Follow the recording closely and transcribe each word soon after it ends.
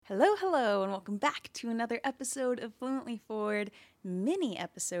Hello, hello, and welcome back to another episode of Fluently Forward, mini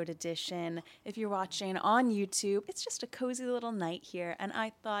episode edition. If you're watching on YouTube, it's just a cozy little night here, and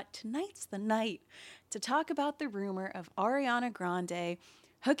I thought tonight's the night to talk about the rumor of Ariana Grande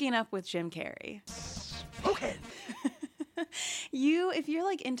hooking up with Jim Carrey. Okay. If you're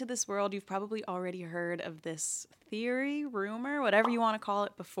like into this world, you've probably already heard of this theory, rumor, whatever you want to call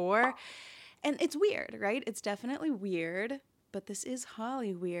it before. And it's weird, right? It's definitely weird. But this is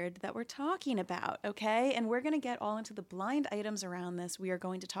Holly weird that we're talking about, okay? And we're going to get all into the blind items around this. We are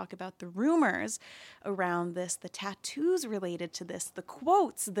going to talk about the rumors around this, the tattoos related to this, the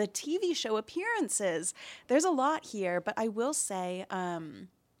quotes, the TV show appearances. There's a lot here, but I will say,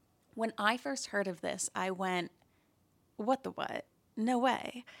 when I first heard of this, I went, what the what? No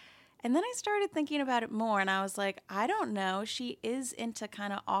way. And then I started thinking about it more, and I was like, I don't know. She is into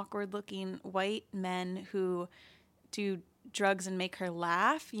kind of awkward looking white men who do drugs and make her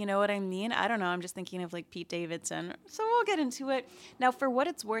laugh. You know what I mean? I don't know. I'm just thinking of like Pete Davidson. So we'll get into it. Now, for what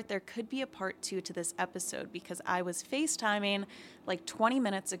it's worth, there could be a part 2 to this episode because I was FaceTiming like 20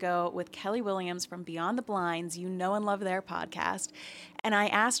 minutes ago with Kelly Williams from Beyond the Blinds. You know and love their podcast. And I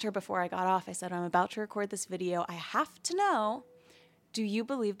asked her before I got off, I said, I'm about to record this video. I have to know, do you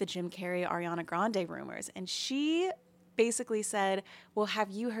believe the Jim Carrey, Ariana Grande rumors? And she basically said, well,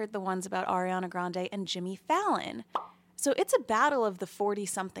 have you heard the ones about Ariana Grande and Jimmy Fallon? So it's a battle of the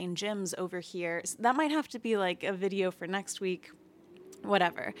 40-something Jims over here. So that might have to be like a video for next week,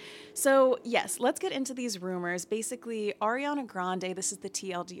 whatever. So yes, let's get into these rumors. Basically, Ariana Grande, this is the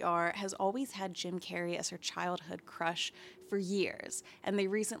TLDR, has always had Jim Carrey as her childhood crush for years. And they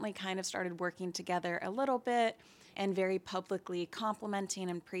recently kind of started working together a little bit and very publicly complimenting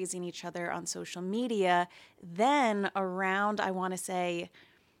and praising each other on social media. Then around, I want to say,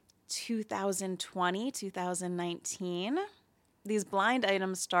 2020, 2019, these blind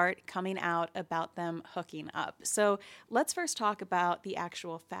items start coming out about them hooking up. So let's first talk about the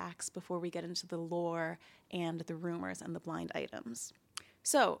actual facts before we get into the lore and the rumors and the blind items.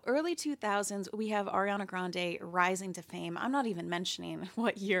 So, early 2000s, we have Ariana Grande rising to fame. I'm not even mentioning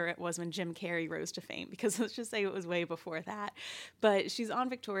what year it was when Jim Carrey rose to fame, because let's just say it was way before that. But she's on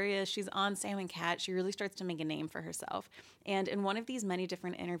Victoria, she's on Sam and Cat. She really starts to make a name for herself. And in one of these many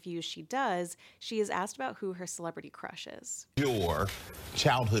different interviews she does, she is asked about who her celebrity crush is. Your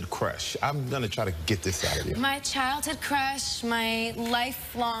childhood crush. I'm going to try to get this out of you. My childhood crush, my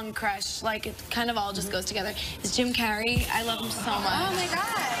lifelong crush, like it kind of all just goes together, is Jim Carrey. I love him so much. Oh my God.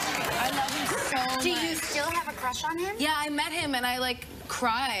 I love him so much. Do you still have a crush on him? Yeah, I met him and I like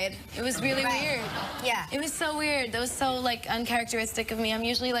cried. It was really weird. Yeah. It was so weird. That was so like uncharacteristic of me. I'm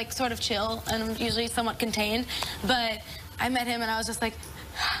usually like sort of chill and I'm usually somewhat contained, but I met him and I was just like,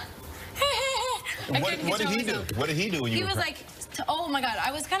 What did he do? What did he do when you He were was like, oh my God,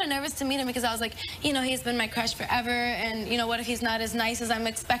 I was kind of nervous to meet him because I was like, you know, he's been my crush forever, and you know, what if he's not as nice as I'm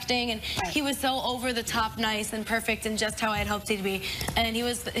expecting? And he was so over the top nice and perfect and just how I had hoped he'd be. And he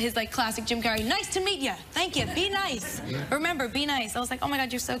was his like classic Jim Carrey, nice to meet you, thank you, be nice. Remember, be nice. I was like, oh my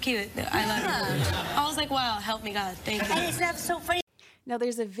God, you're so cute. I love you. I was like, wow, help me God, thank you. And it's not so funny. Now,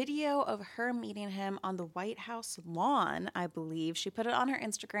 there's a video of her meeting him on the White House lawn, I believe. She put it on her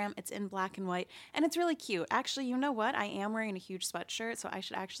Instagram. It's in black and white, and it's really cute. Actually, you know what? I am wearing a huge sweatshirt, so I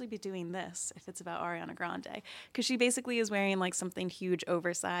should actually be doing this if it's about Ariana Grande, because she basically is wearing like something huge,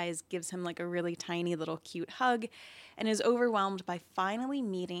 oversized, gives him like a really tiny little cute hug, and is overwhelmed by finally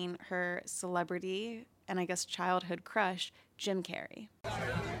meeting her celebrity and I guess childhood crush, Jim Carrey.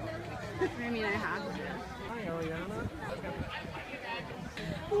 I mean, I have to. Hi, Ariana.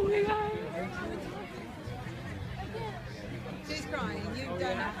 Oh my God. She's crying. You've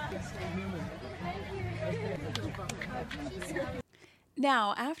done it.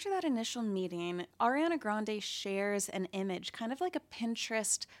 Now, after that initial meeting, Ariana Grande shares an image, kind of like a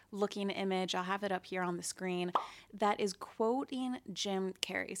Pinterest-looking image. I'll have it up here on the screen, that is quoting Jim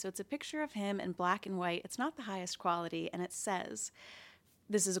Carrey. So it's a picture of him in black and white. It's not the highest quality, and it says,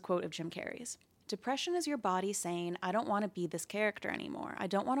 this is a quote of Jim Carrey's, "Depression is your body saying, I don't want to be this character anymore. I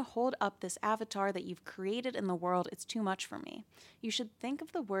don't want to hold up this avatar that you've created in the world. It's too much for me. You should think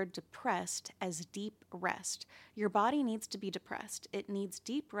of the word depressed as deep rest. Your body needs to be depressed. It needs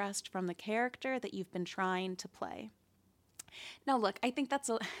deep rest from the character that you've been trying to play." Now, look, I think that's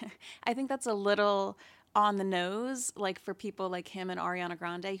a little on the nose, like for people like him and Ariana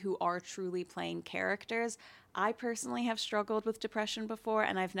Grande who are truly playing characters. I personally have struggled with depression before,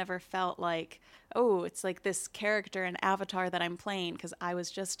 and I've never felt like, oh, it's like this character and avatar that I'm playing, because I was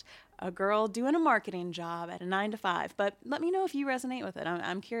just a girl doing a marketing job at a 9 to 5. But let me know if you resonate with it.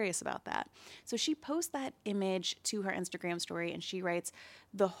 I'm curious about that. So she posts that image to her Instagram story, and she writes,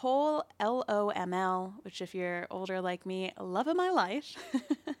 "The whole LOML," which if you're older like me, love of my life.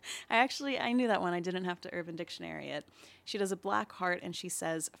 I knew that one. I didn't have to Urban Dictionary it. She does a black heart and she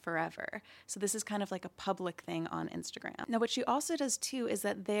says forever. So this is kind of like a public thing on Instagram. Now, what she also does too is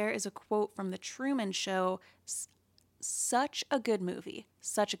that there is a quote from The Truman Show, such a good movie.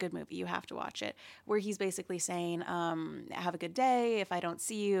 You have to watch it, where he's basically saying, have a good day. If I don't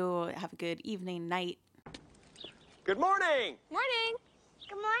see you, have a good evening, night. Good morning. Morning.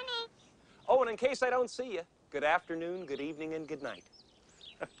 Good morning. Oh, and in case I don't see you, good afternoon, good evening, and good night.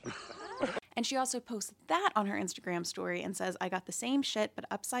 And she also posts that on her Instagram story and says, "I got the same shit, but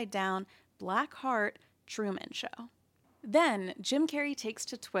upside down, black heart, Truman Show." Then Jim Carrey takes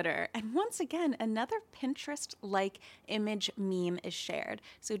to Twitter, and once again, another Pinterest-like image meme is shared.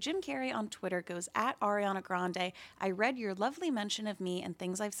 So Jim Carrey on Twitter goes, "At Ariana Grande, I read your lovely mention of me and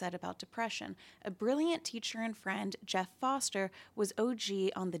things I've said about depression. A brilliant teacher and friend, Jeff Foster, was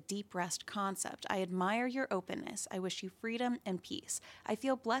OG on the deep rest concept. I admire your openness. I wish you freedom and peace. I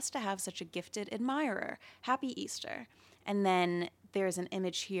feel blessed to have such a gifted admirer. Happy Easter." And then there's an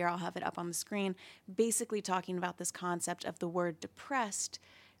image here, I'll have it up on the screen, basically talking about this concept of the word depressed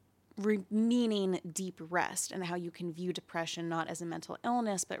meaning deep rest, and how you can view depression not as a mental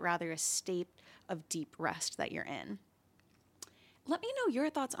illness, but rather a state of deep rest that you're in. Let me know your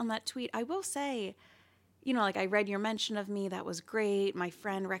thoughts on that tweet. I will say, like, I read your mention of me, that was great. My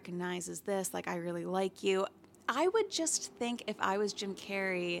friend recognizes this, like, I really like you. I would just think if I was Jim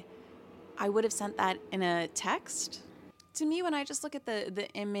Carrey, I would have sent that in a text. To me, when I just look at the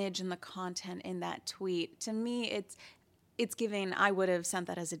image and the content in that tweet, to me, it's giving, I would have sent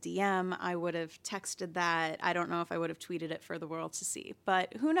that as a DM. I would have texted that. I don't know if I would have tweeted it for the world to see.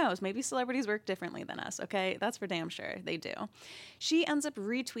 But who knows? Maybe celebrities work differently than us, okay? That's for damn sure. They do. She ends up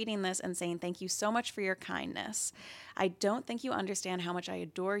retweeting this and saying, "Thank you so much for your kindness. I don't think you understand how much I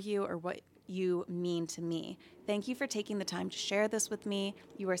adore you or what you mean to me. Thank you for taking the time to share this with me.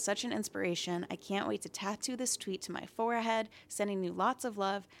 You are such an inspiration. I can't wait to tattoo this tweet to my forehead, sending you lots of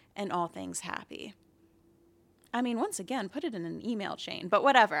love and all things happy." I mean, once again, put it in an email chain, but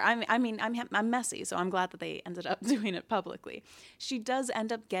whatever. I'm messy, so I'm glad that they ended up doing it publicly. She does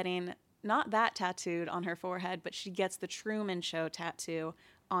end up getting not that tattooed on her forehead, but she gets the Truman Show tattoo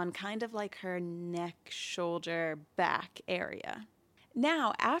on kind of like her neck, shoulder, back area.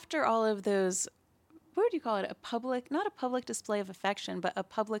 Now, after all of those, what would you call it? Not a public display of affection, but a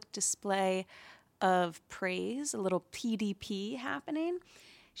public display of praise, a little PDP happening,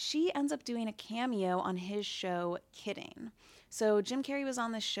 she ends up doing a cameo on his show, Kidding. So Jim Carrey was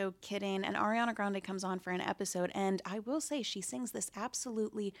on this show, Kidding, and Ariana Grande comes on for an episode, and I will say she sings this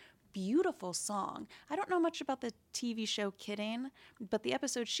absolutely beautiful song. I don't know much about the TV show Kidding, but the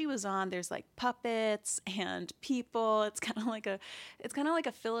episode she was on, there's like puppets and people. It's kind of like a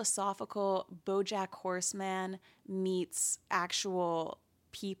philosophical BoJack Horseman meets actual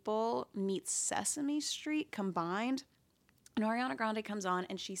people meets Sesame Street combined. And Ariana Grande comes on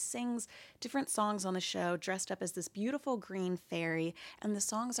and she sings different songs on the show dressed up as this beautiful green fairy, and the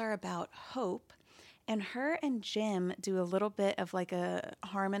songs are about hope. And her and Jim do a little bit of like a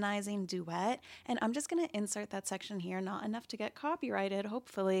harmonizing duet. And I'm just going to insert that section here, not enough to get copyrighted,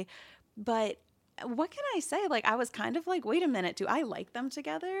 hopefully. But what can I say? Like, I was kind of like, wait a minute, do I like them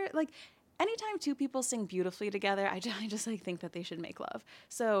together? Like, anytime two people sing beautifully together, I just like think that they should make love.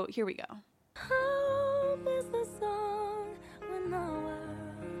 So here we go. Hope is the song when the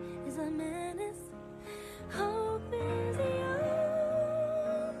world is a menace. Hope is the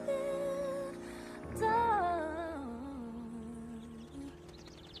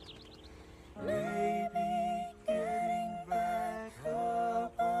maybe getting back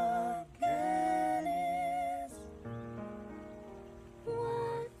up again is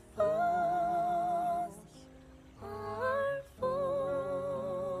what falls are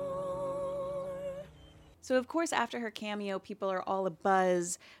for. So, of course, after her cameo, people are all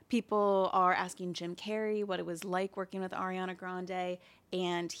abuzz. People are asking Jim Carrey what it was like working with Ariana Grande,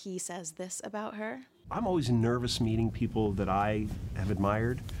 and he says this about her. I'm always nervous meeting people that I have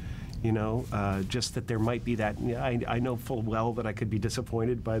admired. just that there might be that. I know full well that I could be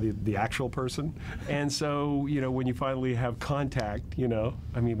disappointed by the actual person. And so, when you finally have contact,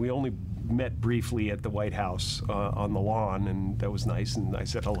 we only met briefly at the White House on the lawn, and that was nice, and I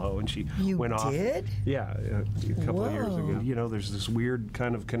said hello, and she went off. You did? Yeah, a couple of years Whoa. ago. There's this weird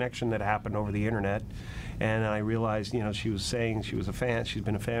kind of connection that happened over the internet, and I realized, she was saying she was a fan, she's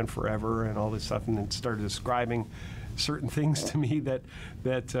been a fan forever, and all this stuff, and then started describing certain things to me that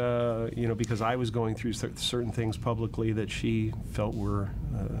because I was going through certain things publicly that she felt were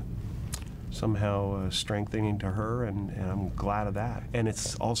somehow strengthening to her, and I'm glad of that. And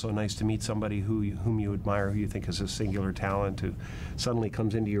it's also nice to meet somebody whom you admire, who you think is a singular talent, who suddenly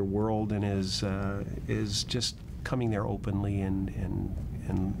comes into your world and is just coming there openly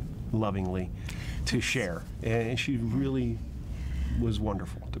and lovingly to share. And she really was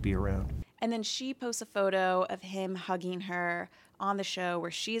wonderful to be around. And then she posts a photo of him hugging her on the show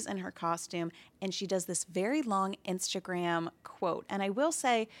where she's in her costume, and she does this very long Instagram quote. And I will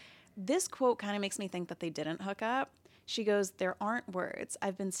say, this quote kind of makes me think that they didn't hook up. She goes, "There aren't words.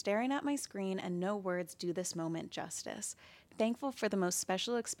 I've been staring at my screen and no words do this moment justice. Thankful for the most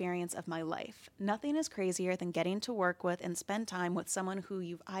special experience of my life. Nothing is crazier than getting to work with and spend time with someone who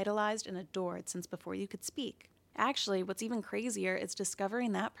you've idolized and adored since before you could speak. Actually, what's even crazier is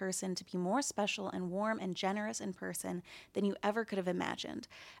discovering that person to be more special and warm and generous in person than you ever could have imagined.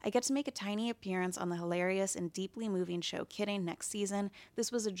 I get to make a tiny appearance on the hilarious and deeply moving show Kidding next season. This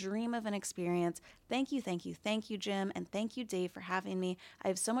was a dream of an experience. Thank you, thank you, thank you, Jim, and thank you, Dave, for having me. I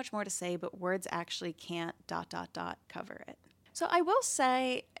have so much more to say, but words actually can't ... cover it." So I will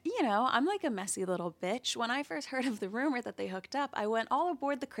say, I'm like a messy little bitch. When I first heard of the rumor that they hooked up, I went all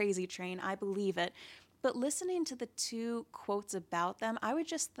aboard the crazy train. I believe it. But listening to the two quotes about them, I would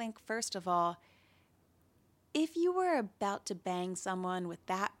just think, first of all, if you were about to bang someone with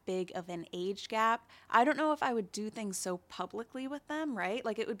that big of an age gap, I don't know if I would do things so publicly with them, right?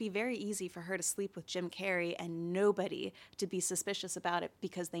 Like, it would be very easy for her to sleep with Jim Carrey and nobody to be suspicious about it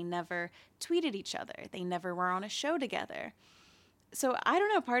because they never tweeted each other. They never were on a show together. So I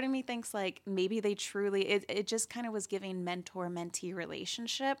don't know, part of me thinks like maybe they truly, it just kind of was giving mentor-mentee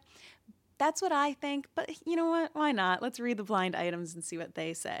relationship. That's what I think, but you know what? Why not? Let's read the blind items and see what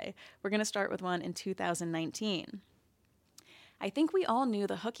they say. We're going to start with one in 2019. I think we all knew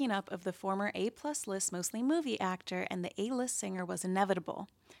the hooking up of the former A-plus list mostly movie actor and the A-list singer was inevitable.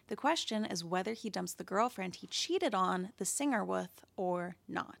 The question is whether he dumps the girlfriend he cheated on the singer with or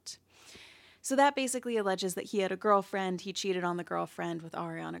not. So that basically alleges that he had a girlfriend, he cheated on the girlfriend with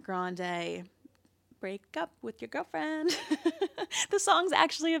Ariana Grande. Break up with your girlfriend. The song's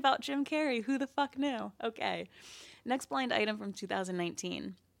actually about Jim Carrey. Who the fuck knew? Okay. Next blind item from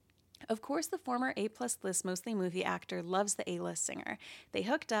 2019. Of course, the former A-plus list mostly movie actor loves the A-list singer. They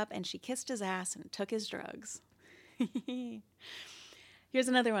hooked up and she kissed his ass and took his drugs. Here's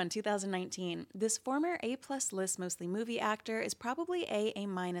another one, 2019. This former A-plus list mostly movie actor is probably A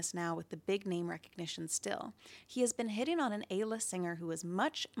minus now with the big name recognition still. He has been hitting on an A-list singer who is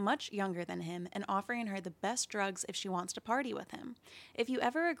much, much younger than him and offering her the best drugs if she wants to party with him. If you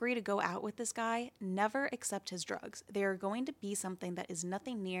ever agree to go out with this guy, never accept his drugs. They are going to be something that is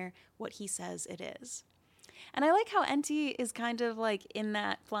nothing near what he says it is. And I like how NT is kind of like in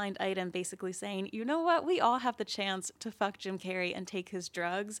that blind item basically saying, you know what, we all have the chance to fuck Jim Carrey and take his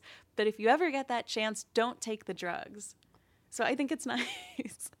drugs, but if you ever get that chance, don't take the drugs. So I think it's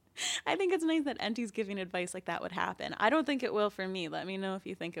nice. I think it's nice that NT's giving advice like that would happen. I don't think it will for me. Let me know if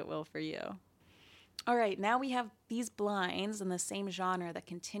you think it will for you. All right, now we have these blinds in the same genre that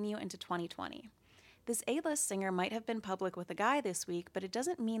continue into 2020. This A-list singer might have been public with a guy this week, but it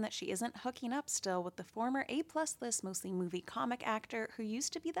doesn't mean that she isn't hooking up still with the former A-plus list mostly movie comic actor who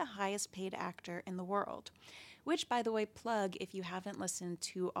used to be the highest paid actor in the world. Which, by the way, plug if you haven't listened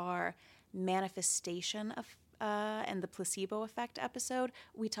to our manifestation of and the placebo effect episode,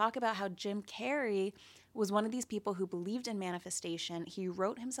 we talk about how Jim Carrey was one of these people who believed in manifestation. He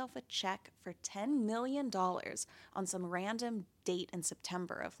wrote himself a check for $10 million on some random date in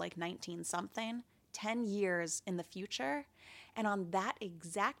September of like 19-something. 10 years in the future, and on that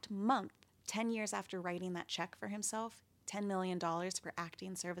exact month, 10 years after writing that check for himself, $10 million for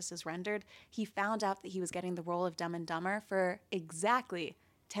acting services rendered, he found out that he was getting the role of Dumb and Dumber for exactly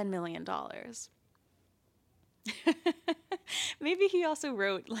 $10 million. Maybe he also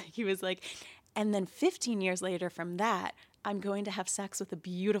wrote, like, he was like, and then 15 years later from that, I'm going to have sex with a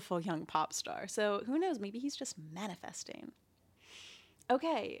beautiful young pop star. So who knows, maybe he's just manifesting.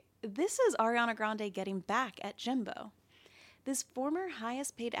 Okay, this is Ariana Grande getting back at Jimbo. This former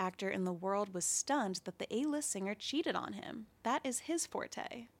highest paid actor in the world was stunned that the A-list singer cheated on him. That is his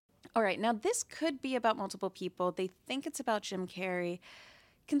forte. All right, now this could be about multiple people. They think it's about Jim Carrey.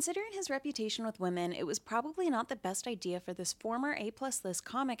 Considering his reputation with women, it was probably not the best idea for this former A-plus list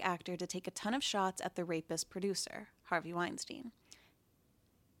comic actor to take a ton of shots at the rapist producer, Harvey Weinstein.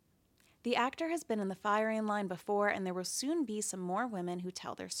 The actor has been in the firing line before, and there will soon be some more women who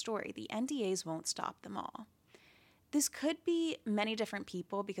tell their story. The NDAs won't stop them all. This could be many different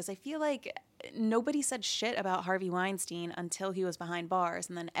people because I feel like nobody said shit about Harvey Weinstein until he was behind bars,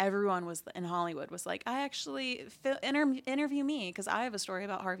 and then everyone was in Hollywood was like, I actually interview me because I have a story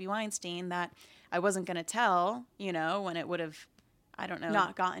about Harvey Weinstein that I wasn't going to tell, you know, when it would have, I don't know,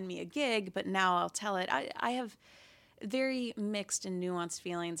 not gotten me a gig, but now I'll tell it. I have very mixed and nuanced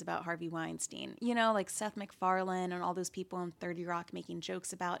feelings about Harvey Weinstein. You know, like Seth MacFarlane and all those people in 30 Rock making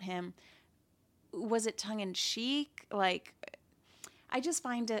jokes about him. Was it tongue-in-cheek? Like, I just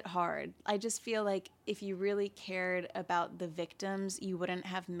find it hard. I just feel like if you really cared about the victims, you wouldn't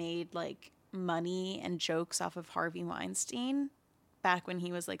have made, like, money and jokes off of Harvey Weinstein back when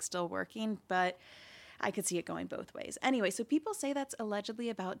he was, like, still working. But I could see it going both ways. Anyway, so people say that's allegedly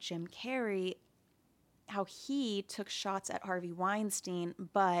about Jim Carrey, how he took shots at Harvey Weinstein,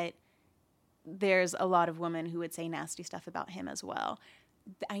 but there's a lot of women who would say nasty stuff about him as well.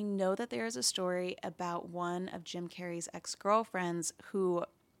 I know that there is a story about one of Jim Carrey's ex-girlfriends who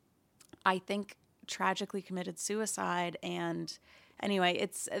I think tragically committed suicide. And anyway,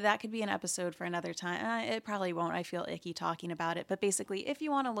 that could be an episode for another time. It probably won't. I feel icky talking about it. But basically, if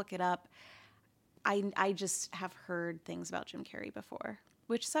you want to look it up, I just have heard things about Jim Carrey before,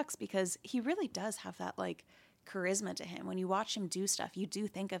 which sucks because he really does have that, like, charisma to him. When you watch him do stuff, you do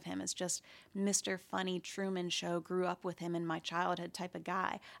think of him as just Mr. Funny Truman Show, grew up with him in my childhood type of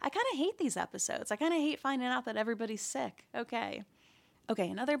guy. I kind of hate these episodes. I kind of hate finding out that everybody's sick. Okay,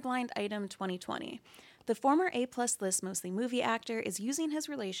 another blind item 2020. The former A-plus list mostly movie actor is using his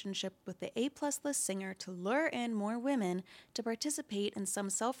relationship with the A-plus list singer to lure in more women to participate in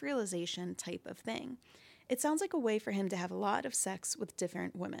some self-realization type of thing. It sounds like a way for him to have a lot of sex with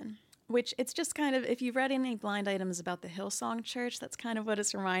different women. Which it's just kind of, if you've read any blind items about the Hillsong Church, that's kind of what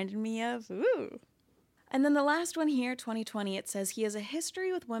it's reminded me of. Ooh. And then the last one here, 2020, it says he has a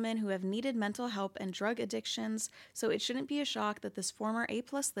history with women who have needed mental help and drug addictions, so it shouldn't be a shock that this former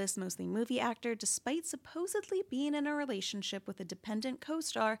A-plus list, mostly movie actor, despite supposedly being in a relationship with a dependent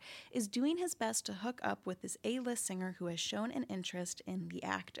co-star, is doing his best to hook up with this A-list singer who has shown an interest in the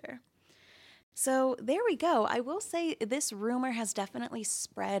actor. So there we go. I will say this rumor has definitely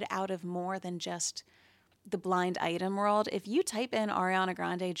spread out of more than just the blind item world. If you type in Ariana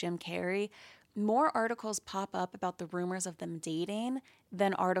Grande, Jim Carrey, more articles pop up about the rumors of them dating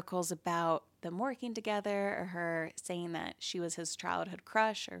than articles about them working together or her saying that she was his childhood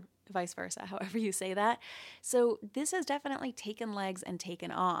crush or vice versa, however you say that. So this has definitely taken legs and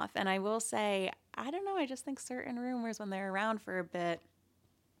taken off. And I will say, I don't know, I just think certain rumors, when they're around for a bit,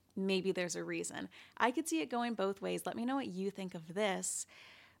 maybe there's a reason. I could see it going both ways. Let me know what you think of this.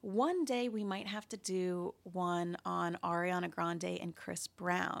 One day we might have to do one on Ariana Grande and Chris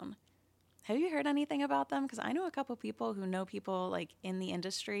Brown. Have you heard anything about them? Because I know a couple people who know people like in the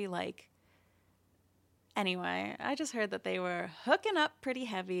industry. Anyway, I just heard that they were hooking up pretty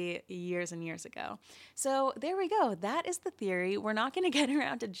heavy years and years ago. So there we go. That is the theory. We're not going to get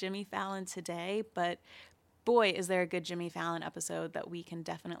around to Jimmy Fallon today, but boy, is there a good Jimmy Fallon episode that we can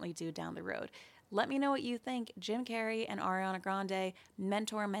definitely do down the road. Let me know what you think. Jim Carrey and Ariana Grande,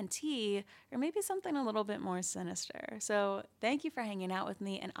 mentor-mentee, or maybe something a little bit more sinister. So thank you for hanging out with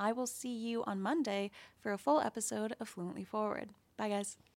me, and I will see you on Monday for a full episode of Fluently Forward. Bye, guys.